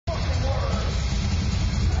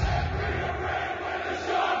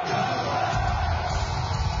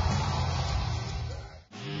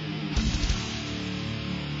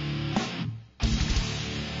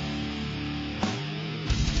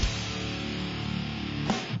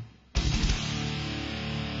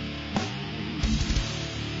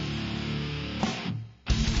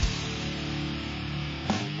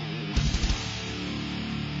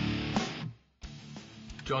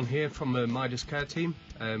John here from the Midas Care team.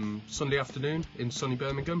 Sunday afternoon in sunny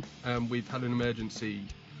Birmingham. We've had an emergency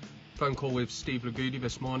phone call with Steve Lagudi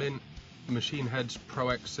this morning. Machine Head's Pro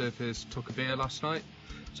X surface took a veer last night,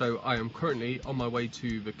 so I am currently on my way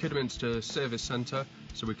to the Kidderminster Service Centre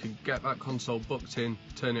so we can get that console booked in,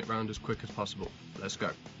 turn it round as quick as possible. Let's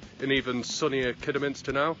go. In even sunnier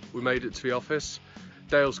Kidderminster now, we made it to the office.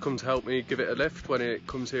 Dale's come to help me give it a lift when it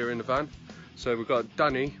comes here in the van. So we've got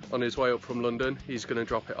Danny on his way up from London. He's going to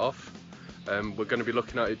drop it off. We're going to be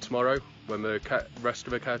looking at it tomorrow when the rest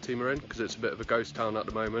of the care team are in, because it's a bit of a ghost town at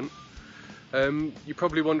the moment. You're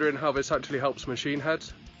probably wondering how this actually helps Machine Head,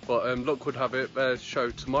 but luck would have it, their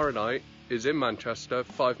show tomorrow night is in Manchester,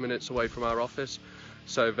 5 minutes away from our office.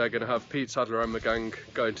 So they're going to have Pete Sadler and the gang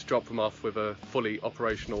going to drop them off with a fully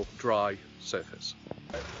operational dry surface.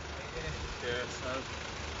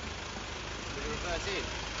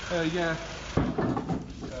 Yeah.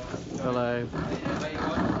 Hello.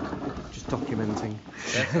 Just documenting.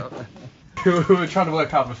 We were trying to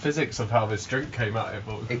work out the physics of how this drink came out here,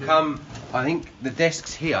 but I think the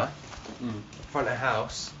desk's here, front of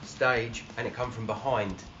house, stage, and it come from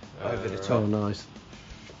behind, over the top. Oh, nice.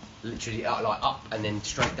 Literally like up and then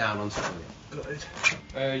straight down on top of it.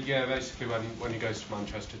 Yeah, basically when he goes to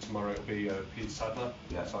Manchester tomorrow, it'll be Pete Sadler,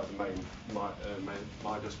 that's like the main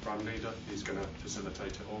Midas brand leader. He's going to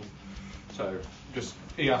facilitate it all. So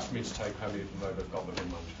he asked me to take home even though they've got them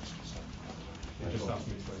in Manchester. So he just asked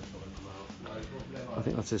me to make sure they come out. I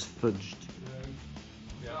think that's his fudged.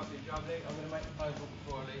 Yeah. I'm going to make a phone call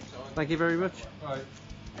before I leave. Thank you very much. Right,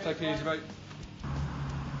 take it easy, mate.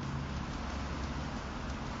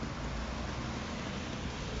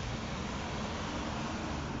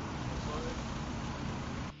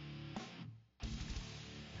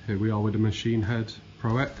 Here we are with the Machine Head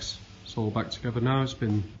Pro X. It's all back together now. It's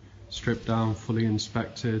been stripped down, fully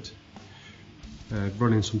inspected,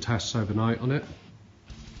 running some tests overnight on it.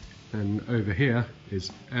 And over here is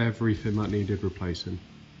everything that needed replacing.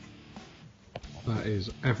 That is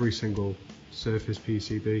every single surface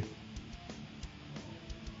PCB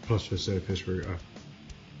plus the surface router.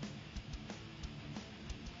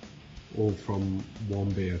 All from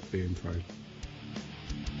one beer being thrown.